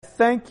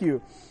thank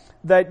you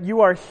that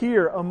you are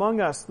here among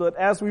us, that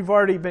as we've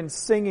already been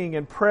singing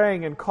and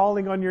praying and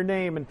calling on your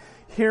name and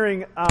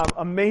hearing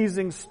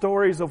amazing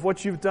stories of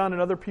what you've done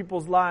in other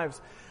people's lives,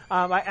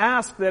 I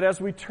ask that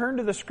as we turn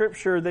to the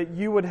Scripture that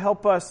you would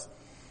help us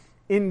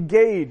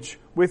engage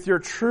with your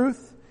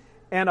truth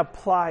and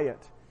apply it.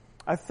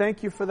 I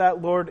thank you for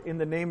that, Lord, in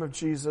the name of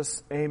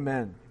Jesus.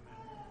 Amen.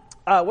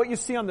 What you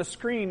see on the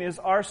screen is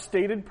our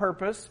stated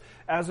purpose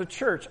as a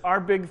church, our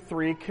big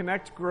three: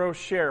 connect, grow,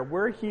 share.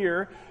 We're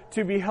here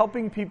to be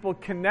helping people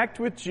connect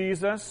with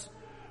Jesus,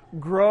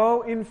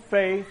 grow in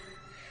faith,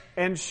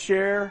 and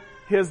share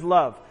His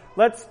love.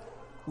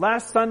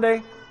 Last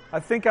Sunday,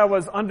 I think I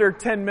was under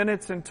 10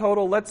 minutes in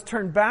total. Let's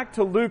turn back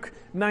to Luke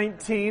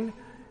 19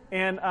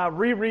 and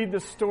reread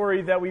the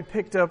story that we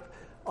picked up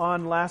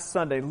on last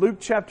Sunday. Luke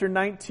chapter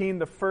 19,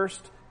 the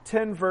first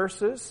 10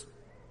 verses.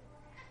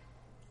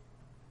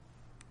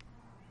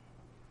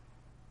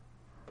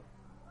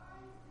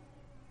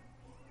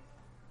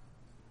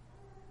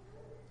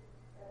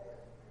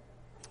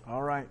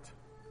 All right.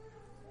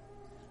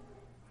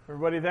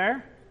 Everybody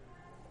there?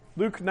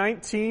 Luke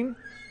 19,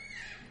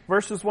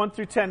 verses 1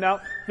 through 10.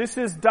 Now, this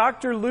is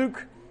Dr.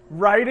 Luke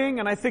writing,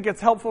 and I think it's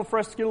helpful for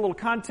us to get a little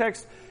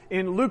context.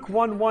 In Luke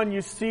 1:1,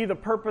 you see the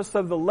purpose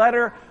of the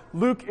letter.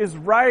 Luke is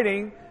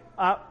writing,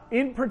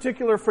 in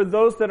particular for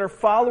those that are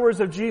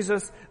followers of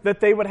Jesus, that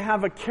they would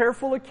have a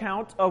careful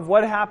account of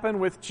what happened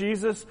with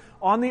Jesus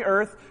on the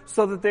earth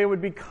so that they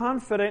would be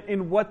confident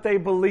in what they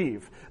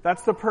believe.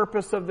 That's the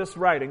purpose of this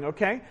writing,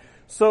 okay?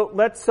 So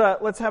let's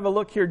have a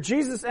look here.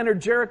 Jesus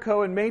entered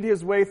Jericho and made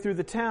his way through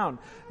the town.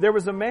 There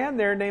was a man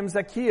there named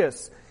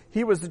Zacchaeus.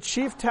 He was the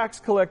chief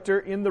tax collector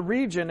in the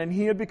region, and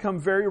he had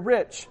become very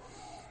rich.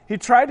 He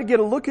tried to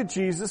get a look at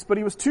Jesus, but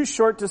he was too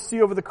short to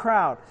see over the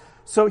crowd.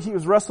 So he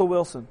was Russell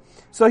Wilson.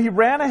 So he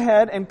ran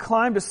ahead and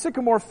climbed a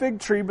sycamore fig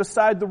tree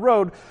beside the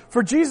road,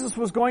 for Jesus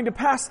was going to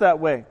pass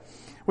that way.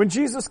 When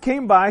Jesus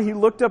came by, he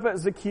looked up at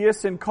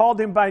Zacchaeus and called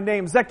him by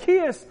name.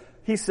 "Zacchaeus,"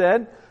 he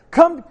said,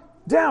 "come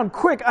down,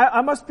 quick,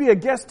 I must be a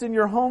guest in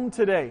your home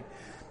today."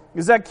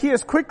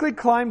 Zacchaeus quickly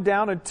climbed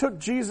down and took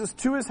Jesus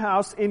to his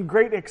house in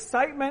great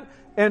excitement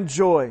and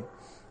joy.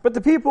 But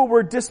the people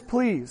were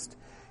displeased.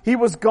 He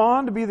was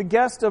gone to be the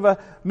guest of a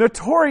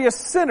notorious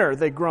sinner,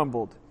 they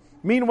grumbled.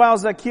 Meanwhile,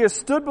 Zacchaeus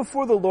stood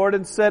before the Lord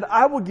and said,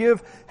 "I will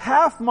give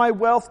half my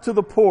wealth to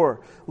the poor,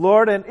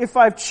 Lord, and if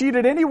I've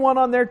cheated anyone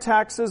on their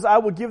taxes, I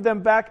will give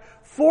them back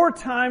 4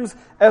 times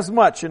as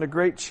much." And a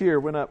great cheer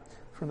went up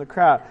from the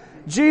crowd.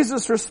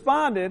 Jesus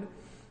responded,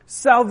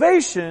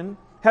 "Salvation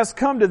has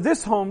come to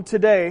this home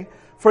today,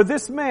 for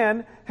this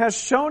man has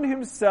shown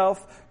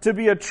himself to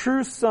be a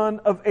true son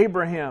of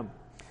Abraham.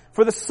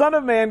 For the Son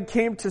of Man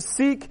came to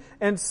seek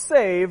and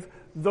save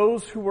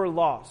those who were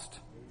lost."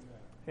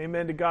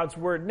 Amen to God's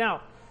Word.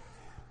 Now,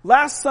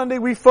 last Sunday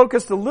we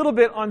focused a little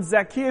bit on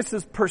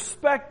Zacchaeus'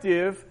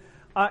 perspective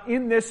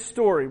in this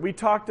story. We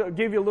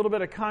gave you a little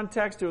bit of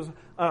context. It was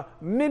a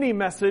mini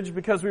message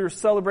because we were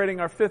celebrating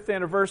our 5th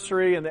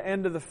anniversary and the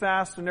end of the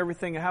fast and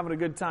everything and having a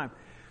good time.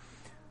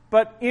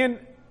 But in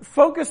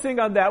focusing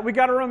on that, we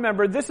got to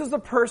remember this is a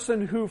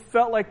person who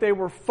felt like they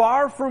were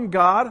far from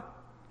God,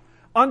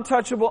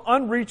 untouchable,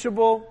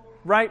 unreachable,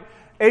 right?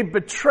 A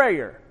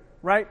betrayer,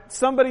 right?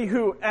 Somebody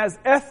who, as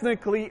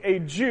ethnically a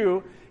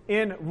Jew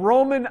in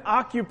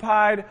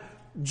Roman-occupied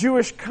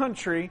Jewish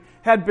country,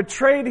 had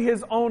betrayed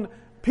his own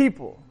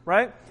people,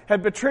 right?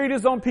 Had betrayed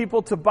his own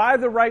people to buy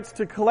the rights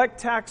to collect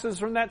taxes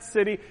from that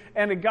city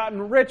and had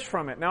gotten rich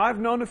from it. Now, I've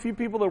known a few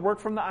people that work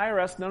from the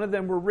IRS. None of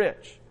them were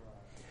rich.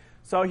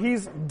 So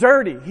he's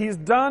dirty. He's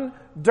done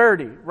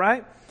dirty,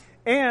 right?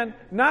 And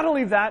not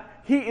only that,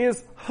 he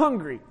is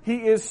hungry.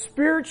 He is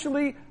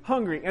spiritually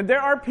hungry. And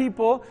there are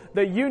people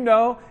that you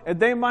know, and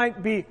they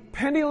might be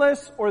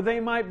penniless or they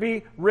might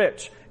be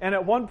rich. And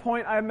at one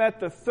point, I met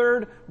the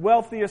 3rd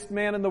wealthiest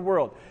man in the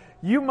world.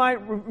 You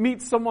might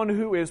meet someone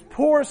who is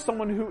poor,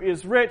 someone who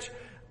is rich,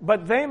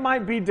 but they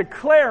might be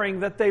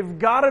declaring that they've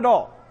got it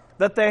all,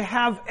 that they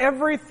have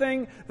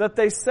everything that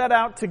they set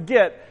out to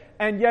get,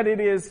 and yet it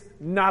is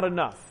not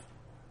enough.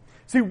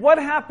 See, what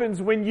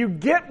happens when you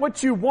get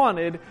what you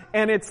wanted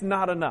and it's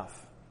not enough?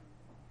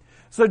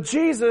 So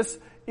Jesus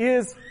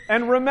is,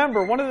 and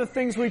remember, one of the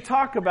things we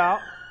talk about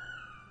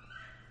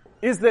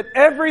is that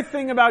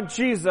everything about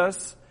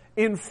Jesus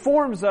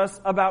informs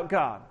us about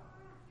God.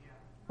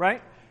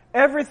 Right?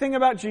 Everything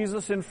about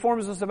Jesus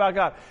informs us about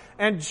God.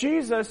 And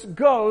Jesus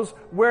goes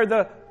where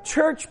the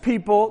church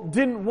people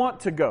didn't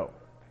want to go.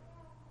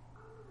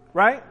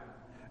 Right?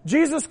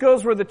 Jesus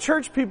goes where the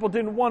church people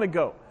didn't want to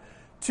go.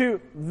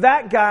 To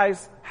that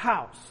guy's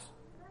house.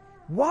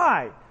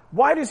 Why?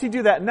 Why does he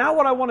do that? Now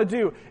what I want to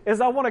do is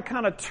I want to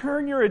kind of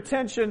turn your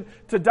attention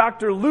to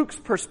Dr. Luke's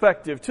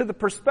perspective, to the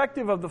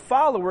perspective of the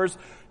followers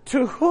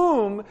to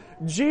whom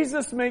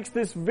Jesus makes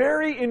this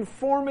very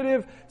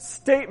informative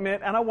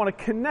statement, and I want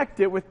to connect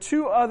it with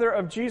 2 other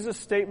of Jesus'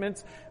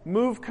 statements,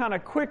 move kind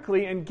of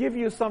quickly and give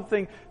you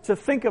something to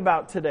think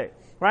about today,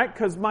 right?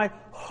 Because my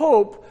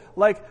hope,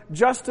 like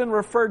Justin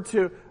referred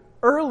to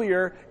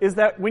earlier is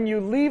that when you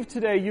leave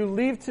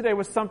today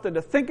with something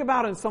to think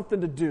about and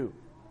something to do.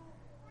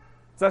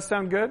 Does that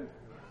sound good?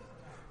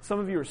 Some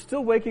of you are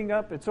still waking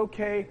up. It's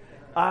okay.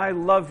 I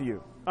love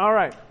you. All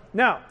right.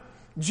 Now,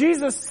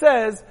 Jesus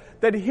says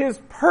that His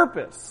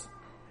purpose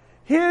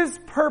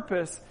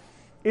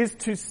is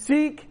to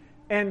seek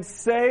and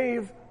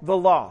save the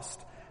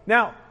lost.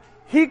 Now,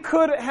 He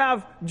could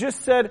have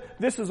just said,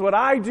 this is what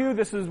I do,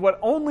 this is what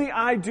only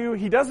I do.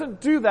 He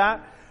doesn't do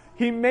that.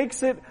 He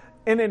makes it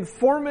an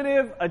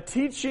informative, a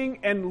teaching,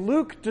 and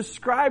Luke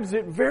describes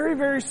it very,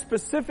 very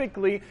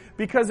specifically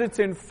because it's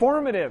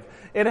informative.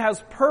 It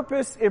has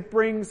purpose, it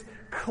brings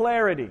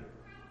clarity.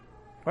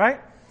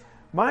 Right?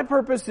 My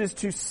purpose is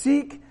to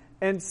seek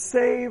and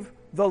save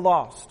the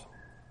lost.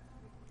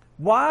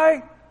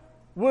 Why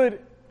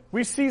would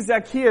we see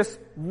Zacchaeus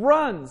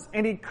runs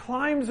and he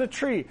climbs a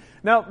tree?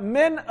 Now,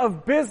 men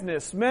of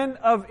business, men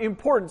of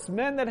importance,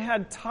 men that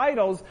had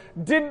titles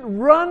didn't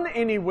run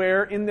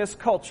anywhere in this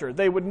culture.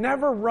 They would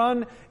never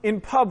run in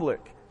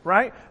public,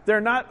 right?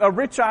 They're not a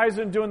Rich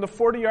Eisen doing the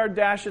 40-yard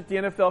dash at the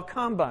NFL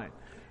Combine,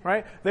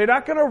 right? They're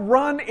not going to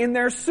run in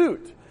their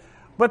suit.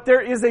 But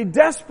there is a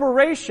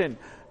desperation.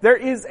 There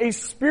is a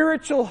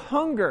spiritual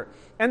hunger.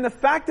 And the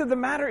fact of the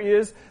matter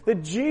is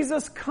that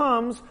Jesus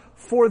comes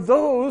for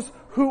those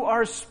who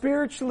are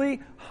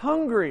spiritually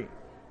hungry,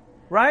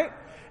 right?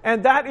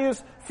 And that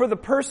is for the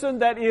person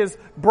that is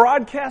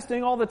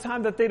broadcasting all the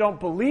time that they don't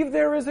believe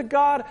there is a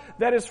God.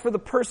 That is for the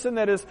person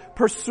that is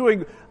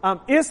pursuing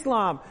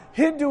Islam,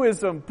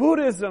 Hinduism,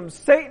 Buddhism,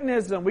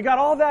 Satanism. We got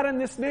all that in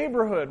this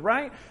neighborhood,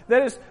 right?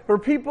 That is for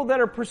people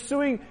that are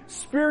pursuing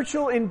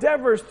spiritual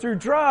endeavors through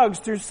drugs,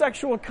 through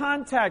sexual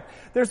contact.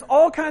 There's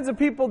all kinds of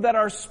people that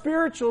are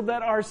spiritual,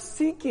 that are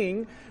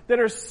seeking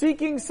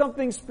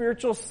something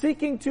spiritual,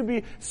 seeking to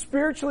be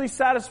spiritually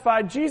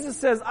satisfied. Jesus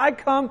says, I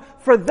come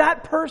for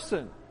that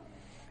person.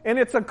 And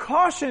it's a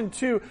caution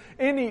to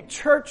any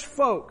church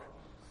folk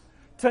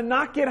to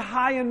not get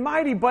high and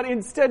mighty, but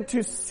instead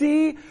to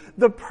see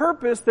the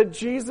purpose that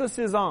Jesus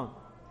is on.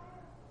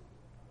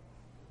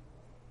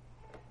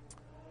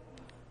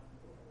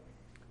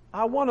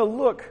 I want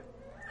to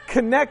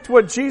connect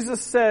what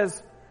Jesus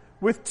says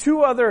with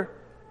two other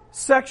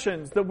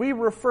sections that we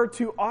refer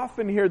to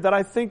often here that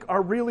I think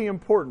are really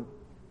important.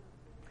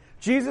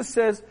 Jesus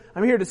says,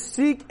 I'm here to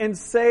seek and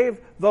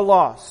save the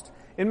lost.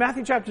 In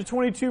Matthew chapter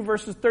 22,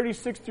 verses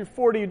 36 through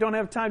 40, you don't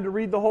have time to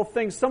read the whole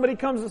thing. Somebody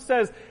comes and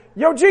says,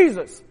 Yo,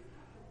 Jesus,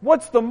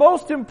 what's the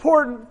most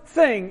important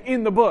thing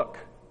in the book?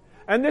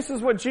 And this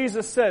is what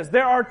Jesus says.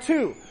 There are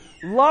two.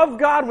 Love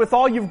God with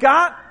all you've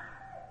got,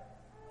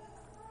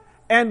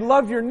 and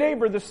love your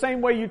neighbor the same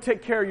way you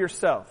take care of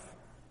yourself.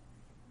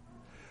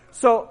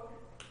 So,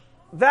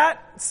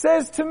 that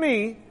says to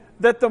me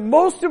that the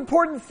most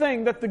important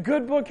thing that the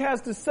good book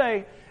has to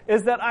say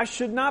is that I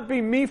should not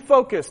be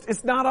me-focused.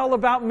 It's not all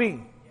about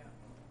me.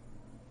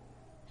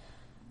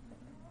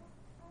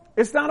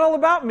 It's not all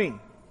about me.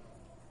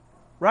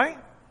 Right?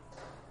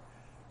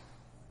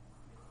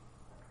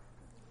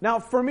 Now,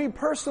 for me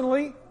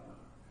personally,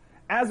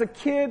 as a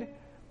kid,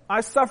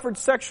 I suffered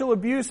sexual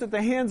abuse at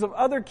the hands of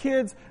other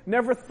kids,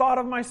 never thought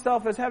of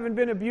myself as having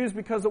been abused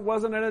because it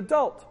wasn't an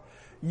adult.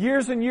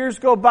 Years and years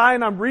go by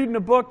and I'm reading a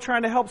book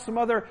trying to help some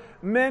other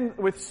men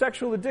with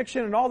sexual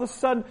addiction, and all of a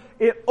sudden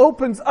it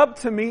opens up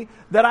to me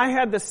that I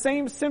had the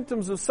same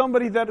symptoms of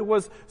somebody that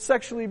was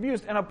sexually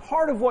abused. And a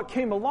part of what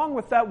came along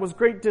with that was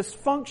great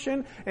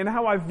dysfunction and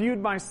how I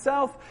viewed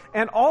myself,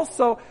 and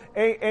also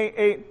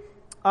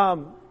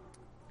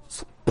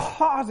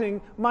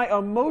pausing my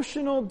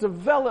emotional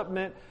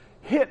development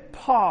hit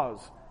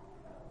pause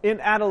in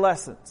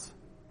adolescence.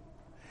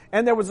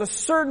 And there was a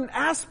certain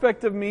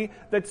aspect of me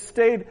that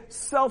stayed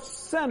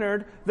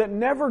self-centered, that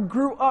never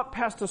grew up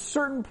past a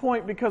certain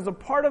point because a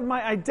part of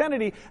my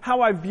identity,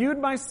 how I viewed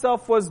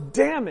myself, was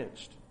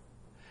damaged.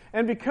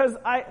 And because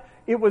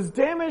it was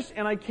damaged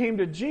and I came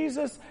to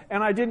Jesus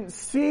and I didn't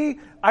see,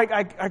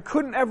 I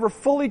couldn't ever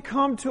fully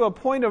come to a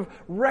point of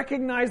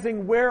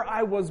recognizing where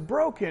I was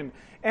broken.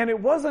 And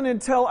it wasn't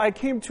until I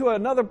came to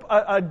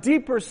a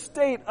deeper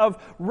state of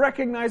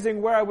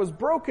recognizing where I was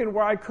broken,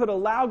 where I could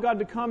allow God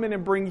to come in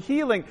and bring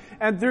healing.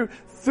 And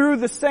through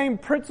the same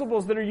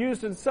principles that are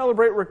used in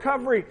Celebrate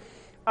Recovery,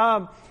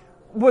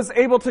 was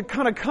able to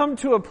kind of come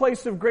to a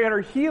place of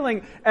greater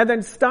healing and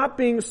then stop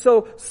being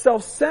so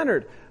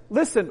self-centered.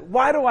 Listen,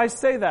 why do I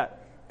say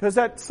that? Because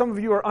some of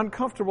you are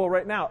uncomfortable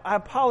right now. I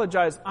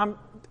apologize. I'm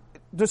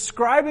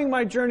describing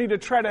my journey to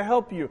try to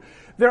help you.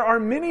 There are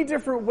many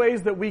different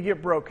ways that we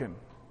get broken.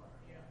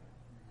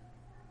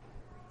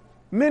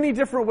 Many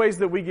different ways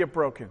that we get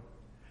broken.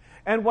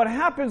 And what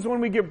happens when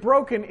we get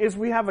broken is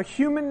we have a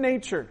human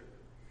nature.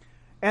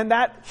 And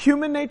that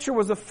human nature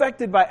was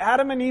affected by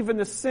Adam and Eve in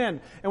the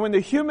sin. And when the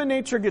human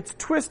nature gets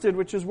twisted,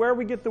 which is where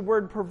we get the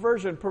word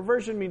perversion.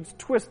 Perversion means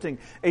twisting.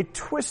 A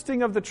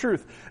twisting of the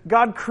truth.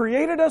 God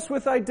created us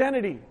with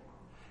identity.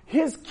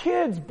 His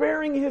kids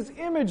bearing His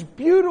image.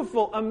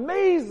 Beautiful,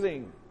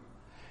 amazing.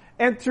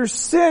 And through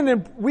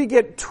sin, we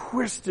get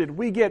twisted.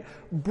 We get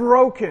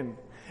broken.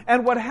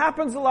 And what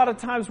happens a lot of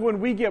times when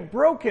we get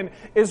broken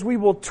is we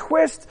will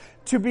twist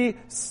to be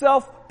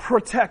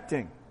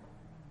self-protecting.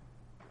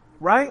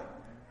 Right?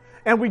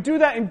 And we do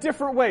that in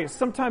different ways.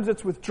 Sometimes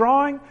it's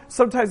withdrawing.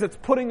 Sometimes it's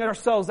putting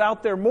ourselves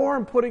out there more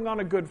and putting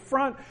on a good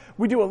front.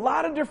 We do a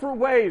lot of different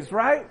ways,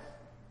 right?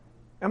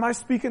 Am I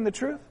speaking the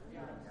truth?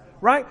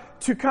 Right?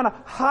 To kind of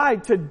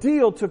hide, to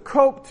deal, to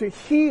cope, to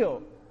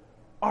heal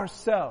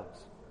ourselves.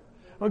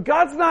 Well,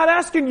 God's not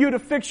asking you to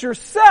fix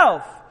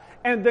yourself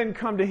and then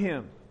come to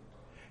Him.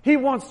 He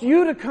wants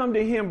you to come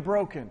to Him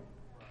broken,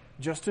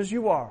 just as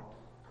you are.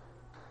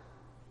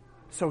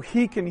 So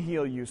He can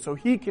heal you, so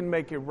He can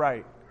make it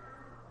right.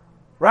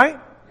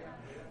 Right?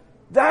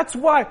 That's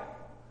why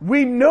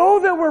we know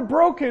that we're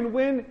broken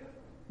when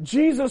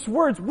Jesus'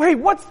 words, wait,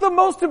 what's the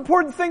most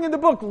important thing in the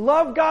book?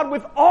 Love God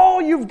with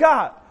all you've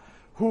got.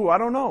 I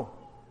don't know.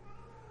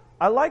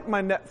 I like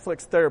my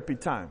Netflix therapy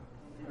time.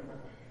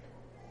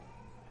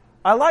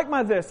 I like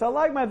my this, I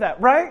like my that,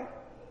 right?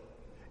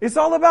 It's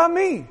all about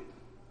me.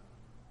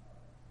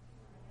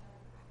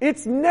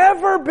 It's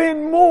never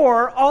been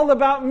more all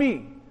about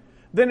me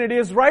than it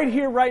is right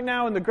here, right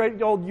now in the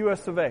great old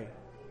US of A.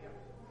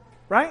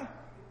 Right?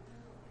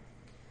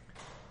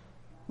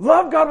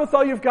 Love God with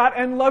all you've got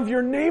and love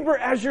your neighbor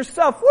as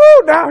yourself.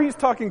 Woo! Now he's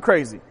talking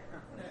crazy.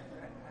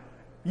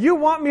 You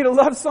want me to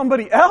love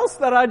somebody else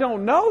that I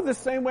don't know the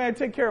same way I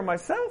take care of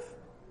myself?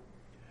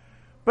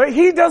 But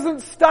he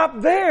doesn't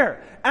stop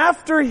there.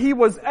 After he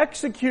was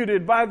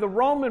executed by the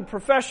Roman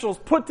professionals,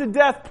 put to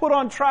death, put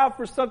on trial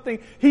for something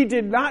he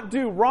did not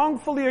do,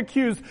 wrongfully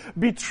accused,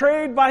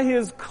 betrayed by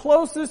his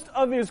closest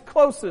of his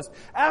closest.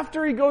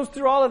 After he goes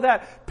through all of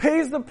that,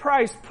 pays the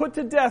price, put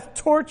to death,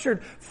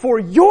 tortured for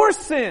your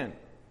sin,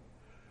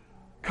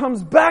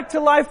 comes back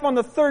to life on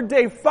the third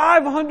day.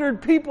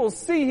 500 people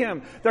see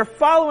him. They're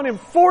following him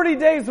 40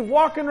 days of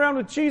walking around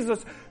with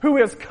Jesus, who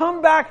has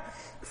come back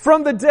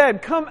from the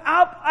dead, come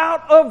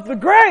out of the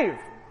grave.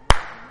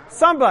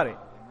 Somebody,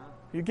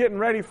 you're getting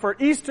ready for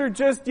Easter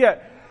just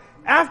yet.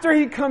 After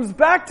he comes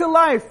back to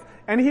life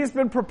and he's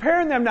been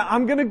preparing them, now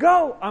I'm going to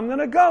go.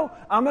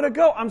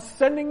 I'm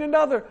sending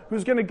another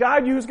who's going to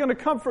guide you, who's going to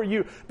comfort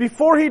you.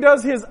 Before he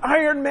does his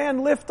Iron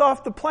Man lift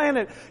off the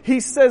planet, he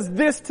says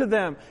this to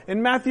them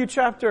in Matthew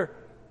chapter,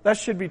 that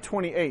should be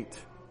 28.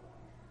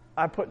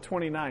 I put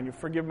 29. You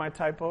forgive my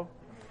typo?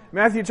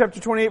 Matthew chapter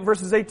 28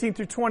 verses 18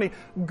 through 20.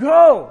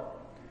 Go!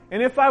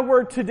 And if I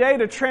were today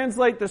to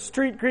translate the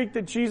street Greek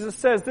that Jesus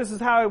says, this is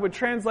how I would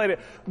translate it.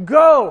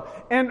 Go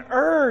and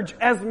urge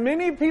as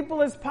many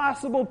people as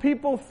possible,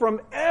 people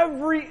from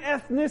every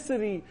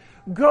ethnicity,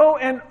 go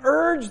and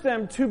urge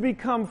them to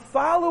become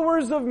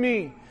followers of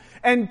me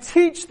and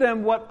teach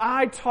them what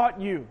I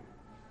taught you.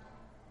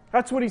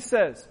 That's what he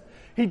says.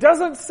 He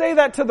doesn't say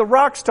that to the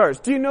rock stars.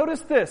 Do you notice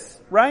this,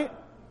 right?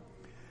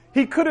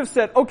 He could have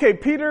said, okay,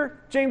 Peter,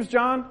 James,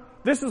 John,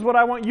 this is what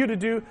I want you to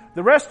do.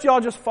 The rest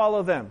y'all just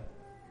follow them.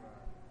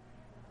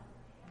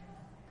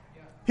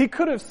 He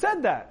could have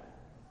said that.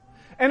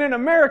 And in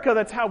America,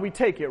 that's how we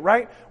take it,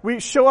 right?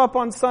 We show up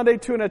on Sunday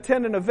to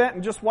attend an event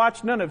and just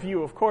watch. None of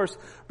you, of course,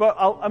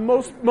 but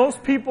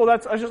most people. I'm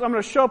going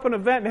to show up at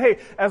an event and hey,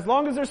 as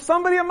long as there's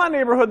somebody in my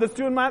neighborhood that's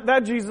doing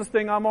that Jesus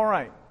thing, I'm all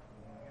right,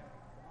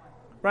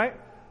 right?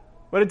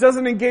 But it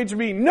doesn't engage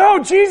me.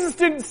 No, Jesus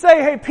didn't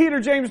say, hey,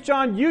 Peter, James,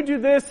 John, you do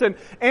this, and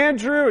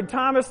Andrew and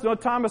Thomas. No,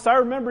 Thomas, I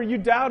remember you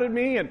doubted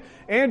me, and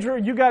Andrew,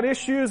 you got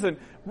issues, and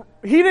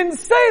he didn't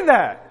say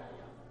that.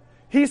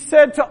 He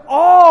said to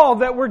all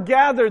that were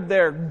gathered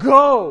there,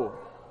 go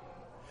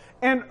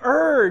and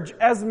urge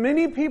as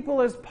many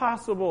people as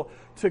possible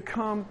to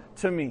come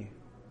to me.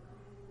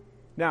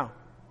 Now,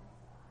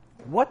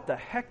 what the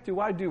heck do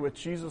I do with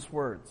Jesus'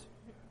 words?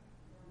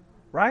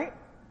 Right?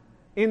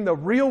 In the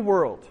real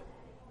world.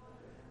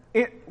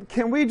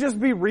 Can we just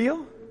be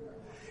real?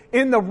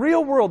 In the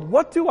real world,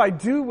 what do I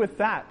do with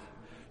that?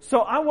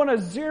 So I want to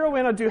zero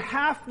in. I'll do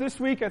half this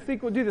week. I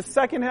think we'll do the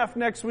second half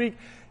next week.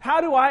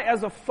 How do I,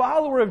 as a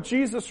follower of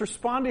Jesus,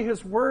 respond to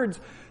His words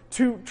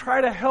to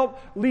try to help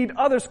lead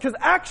others? Because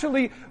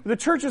actually, the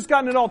church has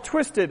gotten it all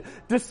twisted.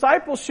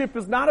 Discipleship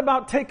is not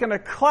about taking a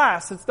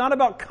class. It's not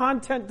about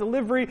content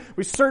delivery.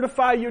 We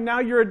certify you,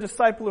 now you're a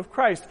disciple of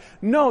Christ.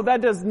 No,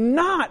 that is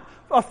not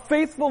a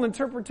faithful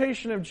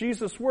interpretation of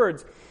Jesus'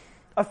 words.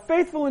 A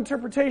faithful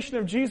interpretation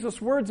of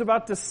Jesus' words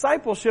about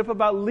discipleship,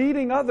 about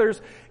leading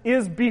others,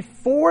 is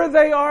before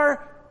they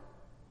are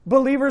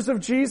believers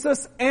of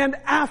Jesus and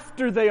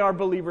after they are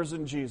believers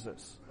in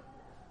Jesus.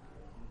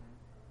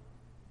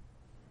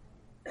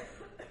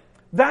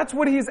 That's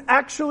what he's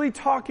actually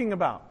talking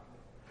about.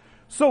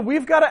 So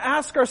we've got to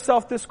ask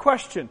ourselves this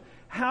question.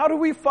 How do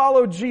we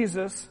follow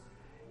Jesus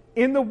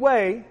in the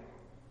way...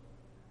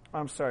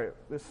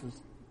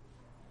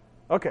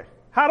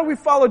 How do we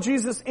follow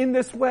Jesus in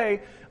this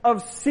way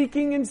of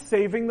seeking and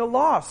saving the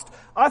lost?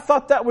 I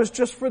thought that was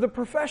just for the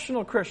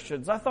professional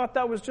Christians. I thought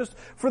that was just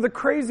for the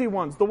crazy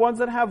ones, the ones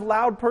that have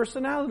loud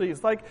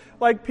personalities like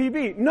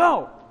PB.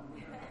 No.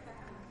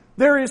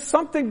 There is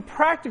something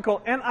practical,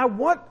 and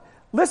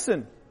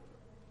listen,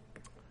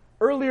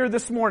 earlier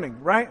this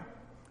morning, right?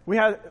 We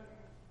had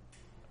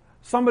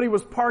Somebody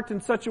was parked in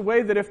such a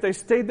way that if they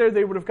stayed there,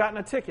 they would have gotten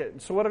a ticket.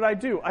 And so what did I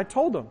do? I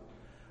told them.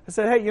 I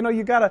said, hey,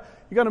 you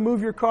gotta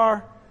move your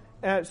car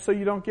so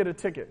you don't get a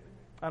ticket.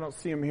 I don't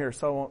see him here,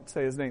 so I won't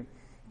say his name.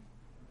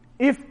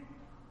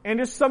 And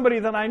it's somebody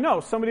that I know,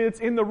 somebody that's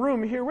in the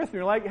room here with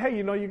me, like, hey,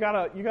 you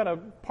gotta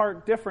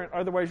park different,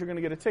 otherwise you're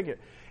gonna get a ticket.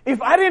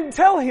 If I didn't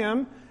tell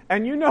him,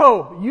 and you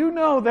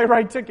know they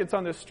write tickets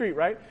on this street,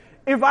 right?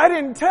 If I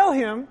didn't tell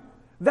him,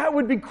 that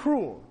would be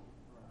cruel.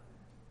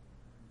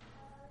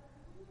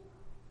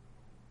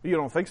 You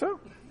don't think so?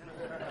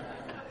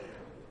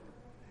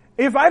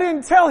 If I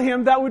didn't tell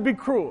him, that would be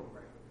cruel.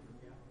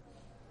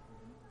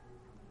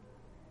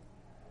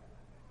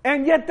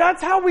 And yet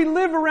that's how we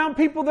live around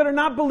people that are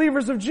not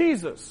believers of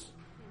Jesus.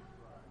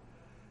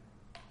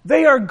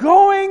 They are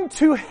going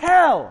to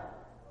hell.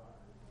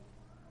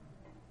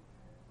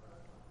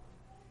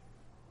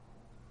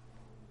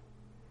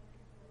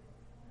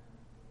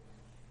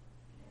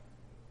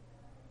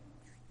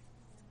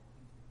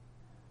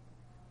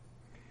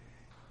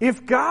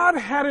 If God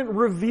hadn't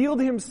revealed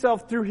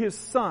himself through his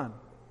Son,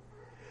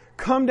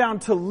 come down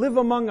to live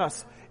among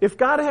us, if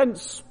God hadn't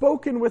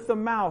spoken with the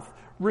mouth,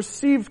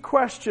 received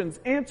questions,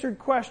 answered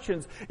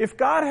questions, if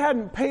God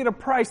hadn't paid a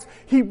price,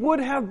 he would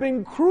have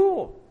been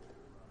cruel.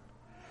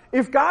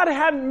 If God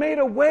hadn't made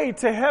a way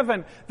to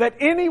heaven that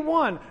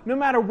anyone, no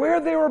matter where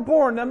they were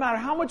born, no matter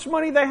how much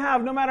money they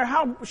have, no matter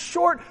how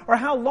short or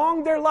how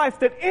long their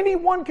life, that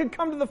anyone could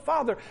come to the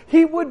Father,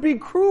 he would be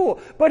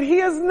cruel. But he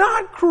is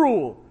not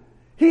cruel.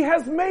 He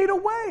has made a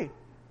way.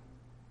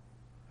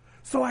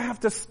 So I have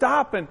to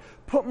stop and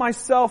put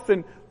myself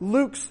in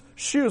Luke's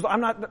shoes.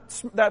 I'm not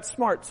that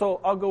smart,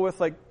 so I'll go with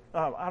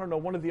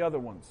one of the other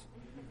ones.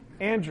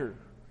 Andrew,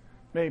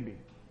 maybe.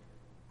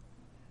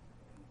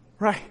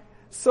 Right.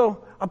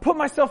 So I put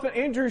myself in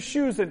Andrew's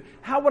shoes, and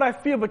how would I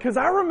feel? Because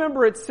I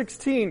remember at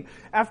 16,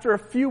 after a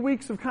few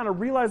weeks of kind of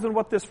realizing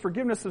what this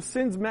forgiveness of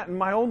sins meant in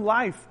my own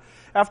life,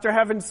 after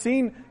having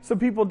seen some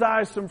people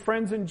die, some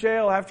friends in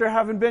jail, after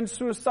having been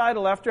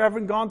suicidal, after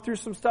having gone through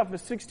some stuff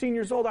at 16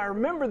 years old, I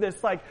remember this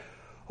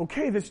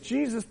okay, this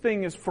Jesus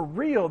thing is for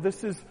real.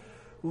 This is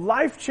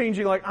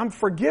life-changing. I'm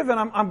forgiven.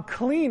 I'm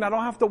clean. I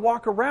don't have to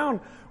walk around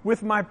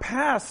with my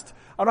past.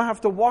 I don't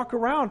have to walk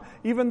around,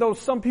 even though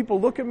some people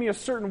look at me a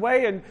certain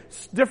way and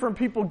different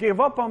people gave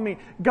up on me.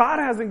 God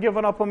hasn't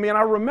given up on me. And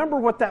I remember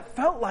what that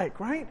felt like,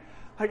 right?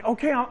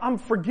 Okay, I'm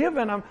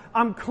forgiven.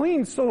 I'm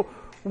clean. So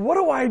what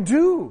do I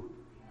do?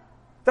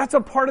 That's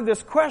a part of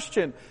this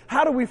question.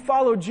 How do we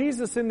follow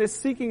Jesus in this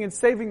seeking and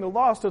saving the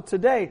lost? So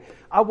today,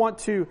 I want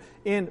to,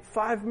 in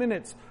 5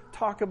 minutes,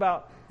 talk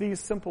about these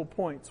simple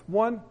points.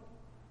 1,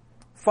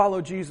 follow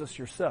Jesus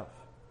yourself.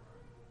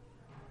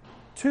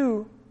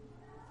 2,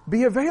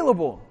 be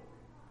available.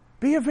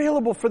 Be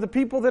available for the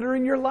people that are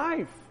in your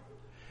life.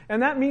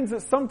 And that means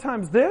that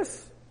sometimes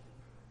this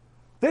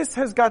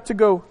has got to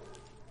go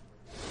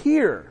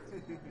here.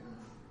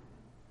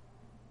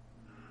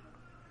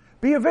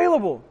 Be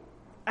available.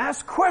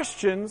 Ask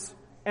questions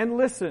and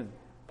listen.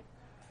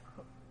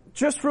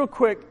 Just real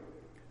quick,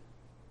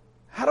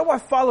 how do I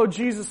follow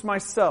Jesus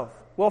myself?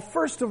 Well,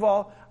 first of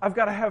all, I've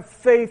got to have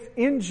faith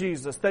in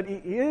Jesus, that he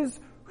is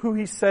who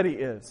he said he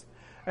is.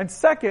 And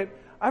second,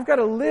 I've got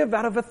to live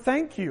out of a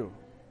thank you.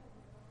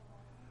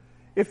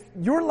 If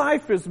your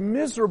life is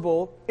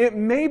miserable, it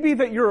may be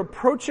that you're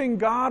approaching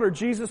God or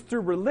Jesus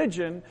through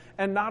religion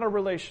and not a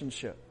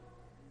relationship.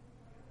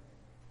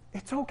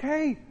 It's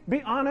okay.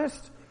 Be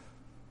honest.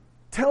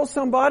 Tell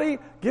somebody,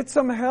 get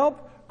some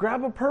help,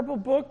 grab a purple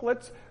book,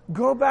 let's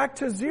go back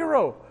to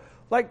zero.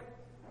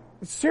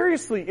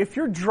 Seriously, if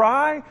you're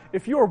dry,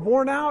 if you are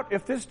worn out,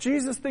 if this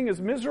Jesus thing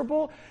is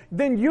miserable,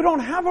 then you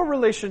don't have a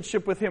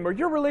relationship with him, or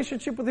your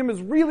relationship with him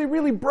is really,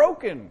 really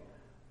broken.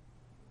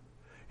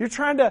 You're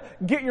trying to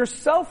get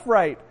yourself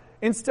right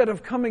instead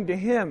of coming to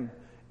him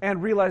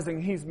and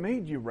realizing he's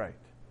made you right.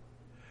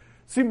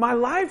 See, my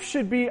life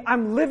should be,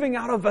 I'm living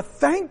out of a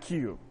thank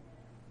you.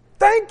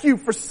 Thank you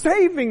for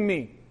saving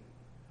me.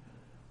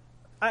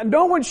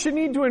 No one should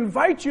need to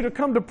invite you to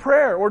come to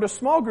prayer or to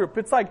small group.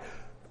 It's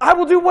I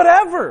will do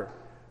whatever.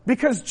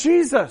 Because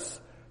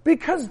Jesus.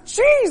 Because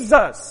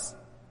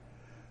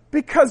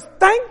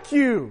thank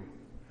you.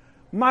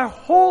 My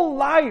whole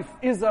life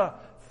is a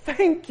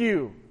thank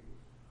you.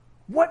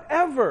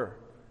 Whatever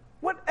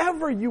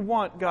you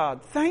want,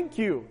 God, thank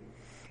you.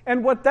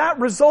 And what that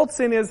results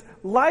in is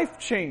life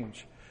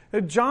change.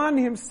 John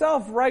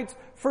himself writes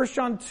 1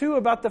 John 2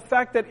 about the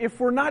fact that if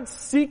we're not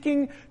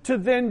seeking to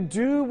then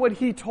do what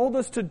he told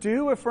us to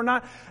do, if we're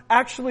not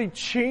actually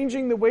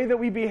changing the way that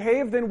we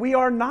behave, then we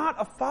are not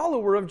a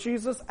follower of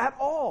Jesus at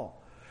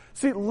all.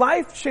 See,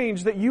 life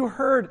change that you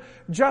heard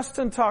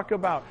Justin talk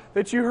about,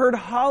 that you heard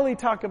Holly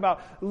talk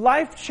about,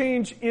 life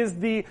change is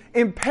the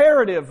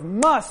imperative,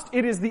 must.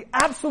 It is the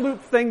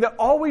absolute thing that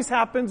always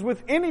happens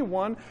with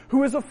anyone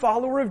who is a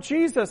follower of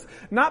Jesus.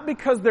 Not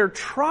because they're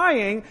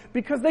trying,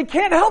 because they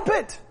can't help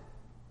it.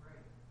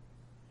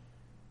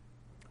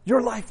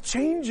 Your life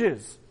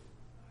changes.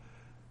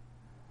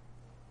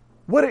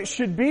 What it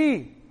should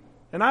be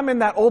And I'm in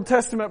that Old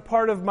Testament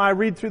part of my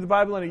read through the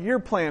Bible in a year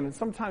plan, and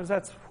sometimes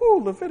that's,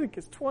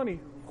 Leviticus 20,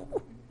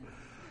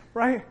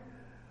 right?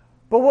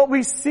 But what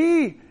we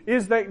see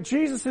is that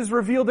Jesus is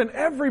revealed in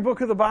every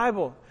book of the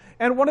Bible.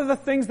 And one of the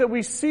things that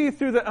we see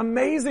through the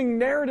amazing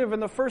narrative in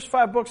the first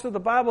 5 books of the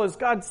Bible is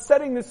God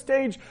setting the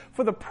stage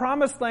for the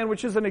promised land,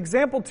 which is an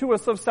example to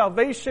us of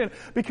salvation,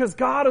 because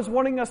God is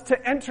wanting us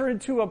to enter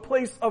into a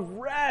place of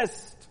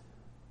rest.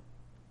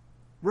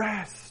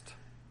 Rest.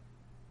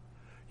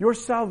 Your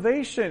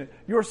salvation,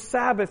 your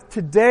Sabbath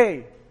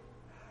today,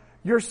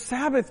 your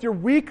Sabbath, your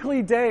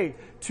weekly day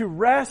to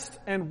rest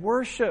and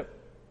worship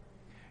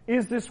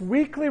is this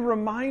weekly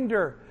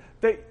reminder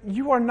that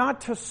you are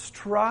not to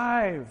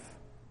strive.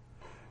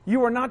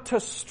 You are not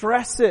to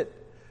stress it.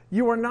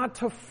 You are not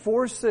to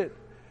force it.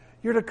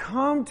 You're to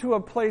come to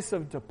a place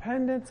of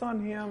dependence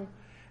on Him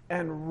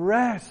and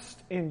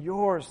rest in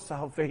your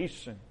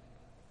salvation.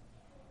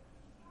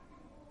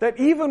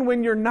 That even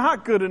when you're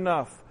not good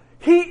enough,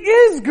 He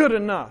is good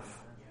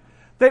enough.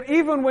 That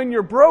even when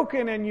you're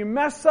broken and you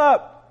mess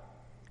up,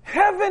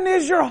 heaven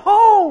is your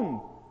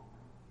home.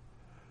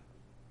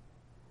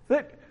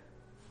 That,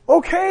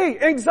 okay,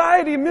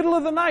 anxiety, middle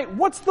of the night.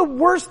 What's the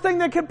worst thing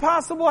that could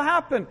possibly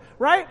happen?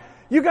 Right?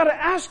 You got to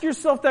ask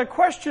yourself that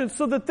question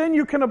so that then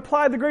you can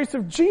apply the grace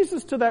of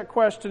Jesus to that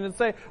question and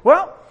say,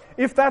 well,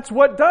 if that's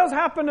what does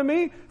happen to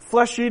me,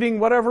 flesh-eating,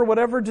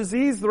 whatever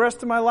disease, the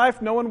rest of my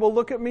life, no one will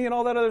look at me and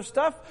all that other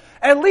stuff,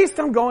 at least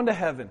I'm going to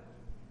heaven.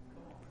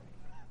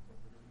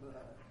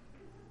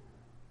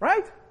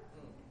 Right?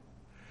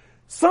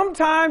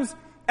 Sometimes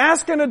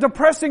asking a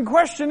depressing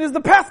question is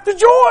the path to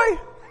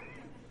joy.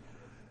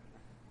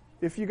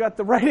 If you got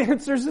the right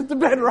answers at the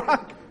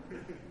bedrock.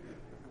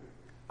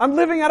 I'm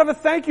living out of a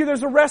thank you.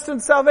 There's a rest in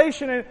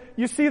salvation. And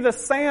you see the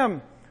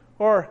SAM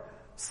or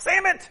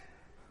SAM it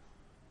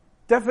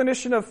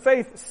definition of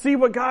faith. See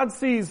what God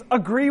sees.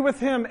 Agree with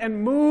Him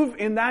and move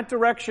in that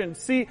direction.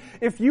 See,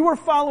 if you are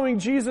following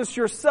Jesus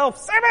yourself,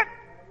 SAM it!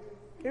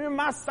 Give me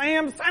my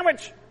Sam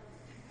sandwich.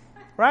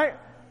 Right?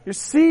 You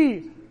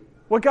see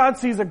what God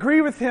sees,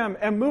 agree with Him,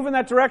 and move in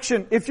that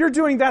direction. If you're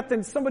doing that,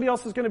 then somebody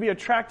else is going to be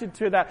attracted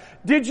to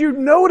that. Did you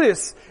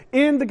notice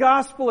in the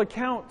gospel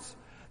accounts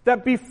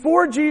that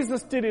before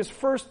Jesus did His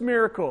first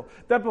miracle,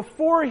 that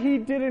before He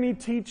did any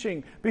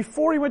teaching,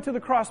 before He went to the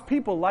cross,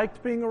 people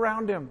liked being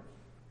around Him?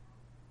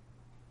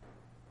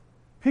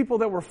 People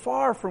that were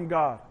far from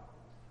God,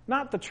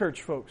 not the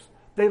church folks,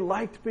 they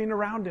liked being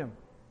around Him.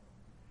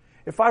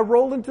 If I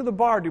roll into the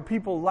bar, do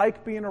people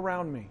like being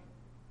around me?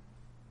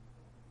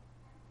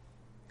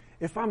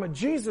 If I'm a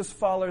Jesus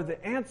follower,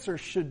 the answer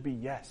should be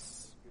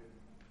yes.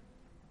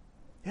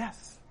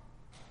 Yes.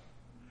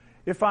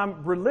 If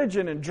I'm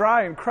religion and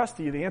dry and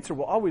crusty, the answer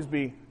will always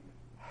be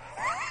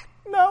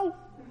no.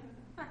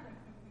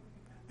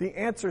 The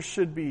answer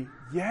should be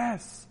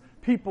yes.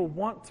 People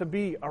want to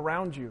be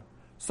around you.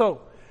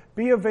 So,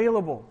 be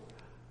available.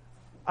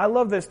 I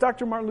love this.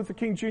 Dr. Martin Luther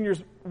King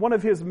Jr.'s one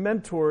of his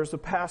mentors, a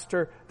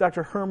pastor,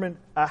 Dr.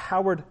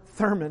 Howard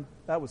Thurman.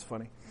 That was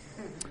funny.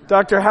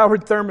 Dr.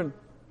 Howard Thurman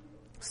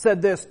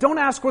said this: don't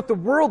ask what the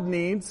world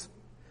needs.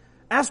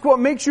 Ask what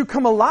makes you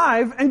come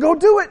alive and go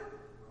do it.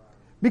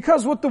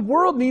 Because what the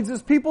world needs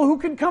is people who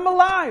can come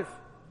alive.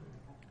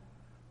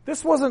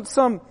 This wasn't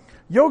some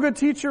yoga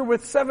teacher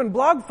with 7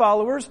 blog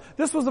followers.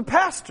 This was a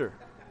pastor.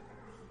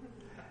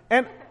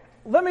 And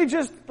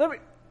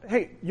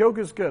hey,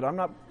 yoga's good. I'm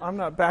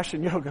not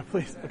bashing yoga,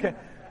 please. Okay.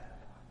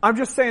 I'm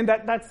just saying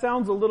that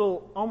sounds a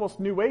little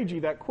almost new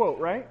agey, that quote,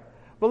 right?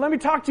 But let me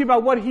talk to you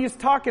about what he's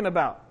talking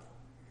about.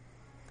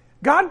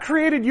 God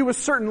created you with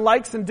certain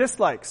likes and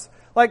dislikes.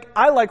 Like,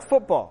 I like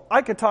football.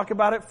 I could talk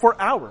about it for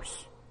hours.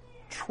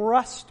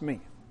 Trust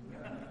me.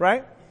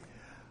 Right?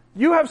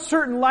 You have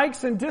certain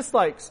likes and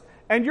dislikes.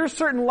 And your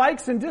certain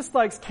likes and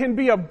dislikes can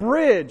be a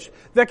bridge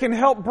that can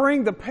help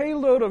bring the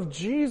payload of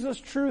Jesus'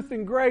 truth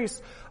and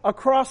grace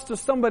across to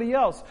somebody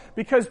else.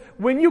 Because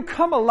when you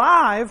come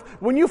alive,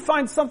 when you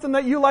find something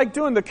that you like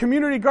doing, the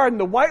community garden,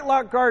 the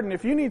Whitelock garden,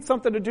 if you need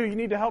something to do, you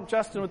need to help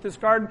Justin with this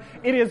garden.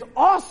 It is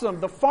awesome.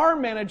 The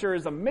farm manager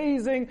is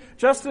amazing.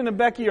 Justin and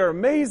Becky are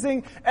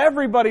amazing.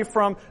 Everybody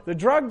from the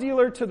drug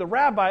dealer to the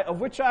rabbi,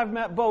 of which I've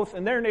met both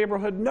in their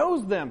neighborhood,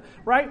 knows them,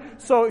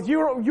 right? So if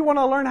you want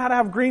to learn how to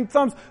have green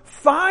thumbs,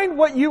 find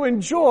what you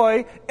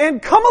enjoy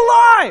and come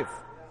alive.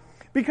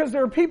 Because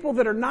there are people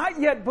that are not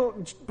yet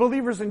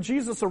believers in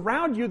Jesus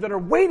around you that are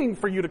waiting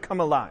for you to come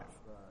alive.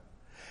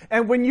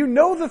 And when you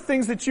know the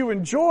things that you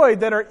enjoy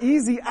that are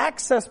easy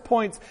access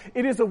points,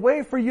 it is a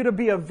way for you to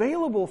be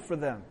available for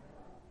them.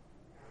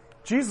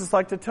 Jesus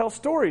liked to tell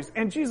stories,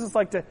 and Jesus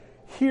liked to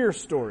hear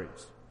stories.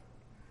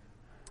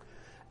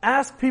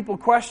 Ask people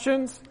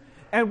questions,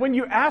 and when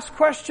you ask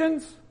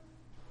questions,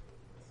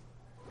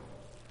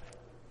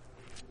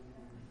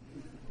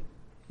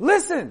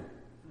 listen.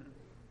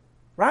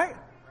 Right?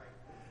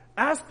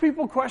 Ask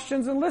people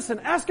questions and listen.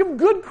 Ask them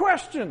good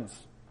questions.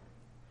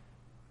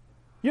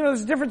 You know,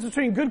 there's a difference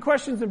between good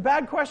questions and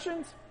bad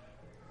questions.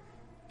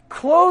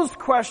 Closed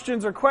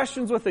questions are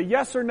questions with a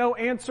yes or no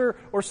answer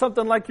or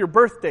something like your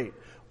birth date.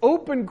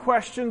 Open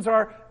questions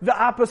are the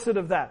opposite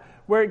of that,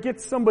 where it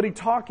gets somebody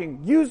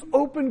talking. Use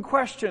open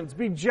questions.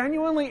 Be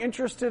genuinely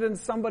interested in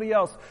somebody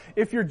else.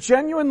 If you're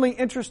genuinely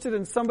interested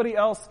in somebody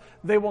else,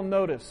 they will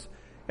notice.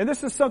 And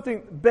this is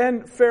something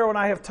Ben Farrow and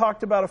I have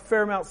talked about a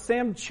fair amount.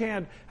 Sam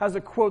Chand has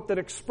a quote that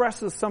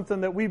expresses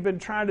something that we've been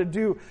trying to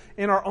do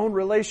in our own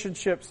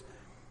relationships.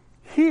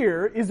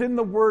 Here is in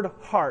the word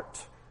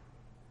heart.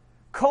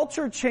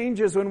 Culture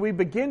changes when we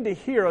begin to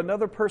hear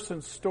another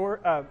person's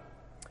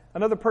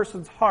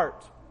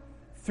heart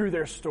through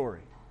their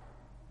story.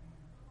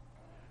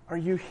 Are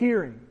you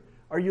hearing?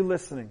 Are you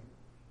listening?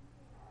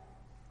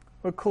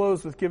 We'll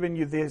close with giving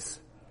you this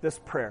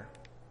prayer.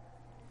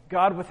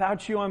 God,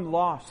 without you, I'm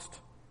lost.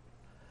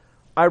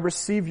 I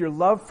receive your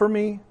love for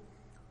me,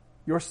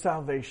 your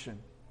salvation.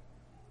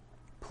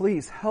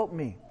 Please help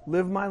me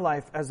live my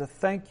life as a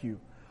thank you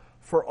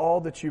for all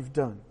that you've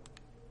done.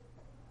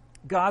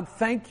 God,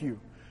 thank you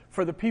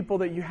for the people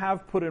that you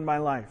have put in my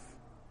life.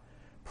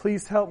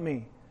 Please help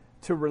me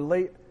to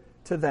relate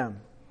to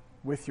them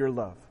with your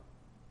love.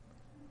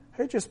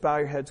 Hey, just bow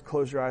your heads,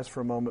 close your eyes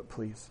for a moment,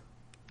 please.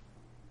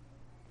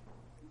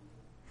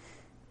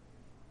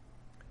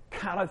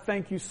 God, I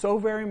thank you so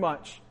very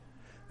much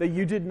that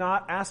you did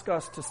not ask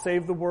us to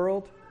save the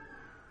world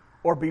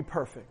or be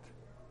perfect.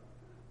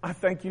 I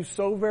thank you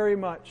so very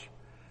much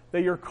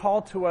that your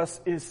call to us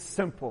is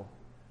simple: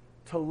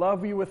 to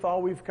love you with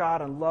all we've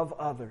got and love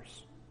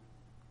others.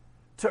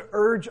 To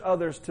urge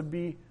others to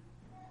be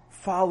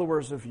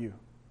followers of you.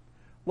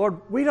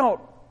 Lord, we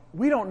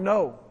don't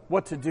know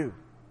what to do.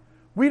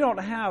 We don't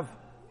have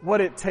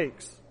what it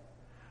takes.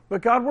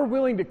 But God, we're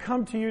willing to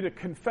come to you to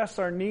confess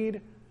our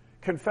need,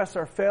 confess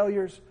our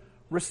failures,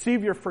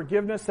 receive your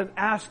forgiveness, and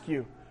ask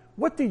you,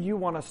 what do you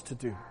want us to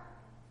do?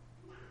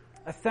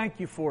 I thank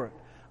you for it.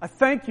 I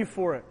thank you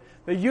for it,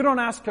 that you don't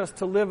ask us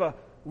to live a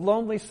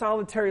lonely,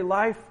 solitary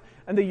life,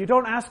 and that you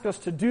don't ask us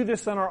to do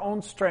this in our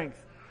own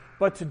strength,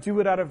 but to do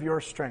it out of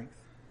your strength.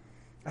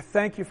 I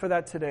thank you for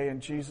that today in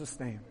Jesus'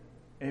 name.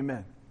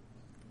 Amen.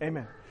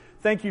 Amen.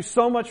 Thank you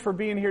so much for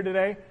being here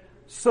today.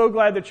 So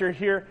glad that you're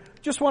here.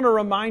 Just want to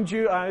remind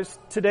you,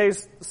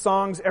 today's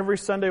songs, every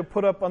Sunday we'll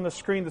put up on the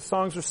screen the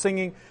songs we're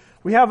singing.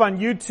 We have on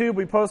YouTube,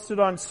 we post it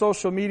on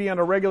social media on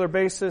a regular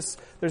basis.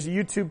 There's a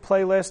YouTube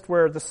playlist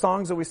where the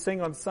songs that we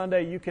sing on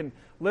Sunday, you can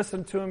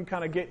listen to them,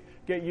 kind of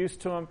get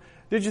used to them.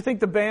 Did you think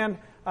the band,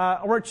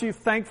 weren't you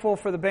thankful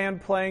for the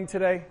band playing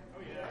today?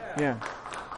 Oh, yeah. Yeah.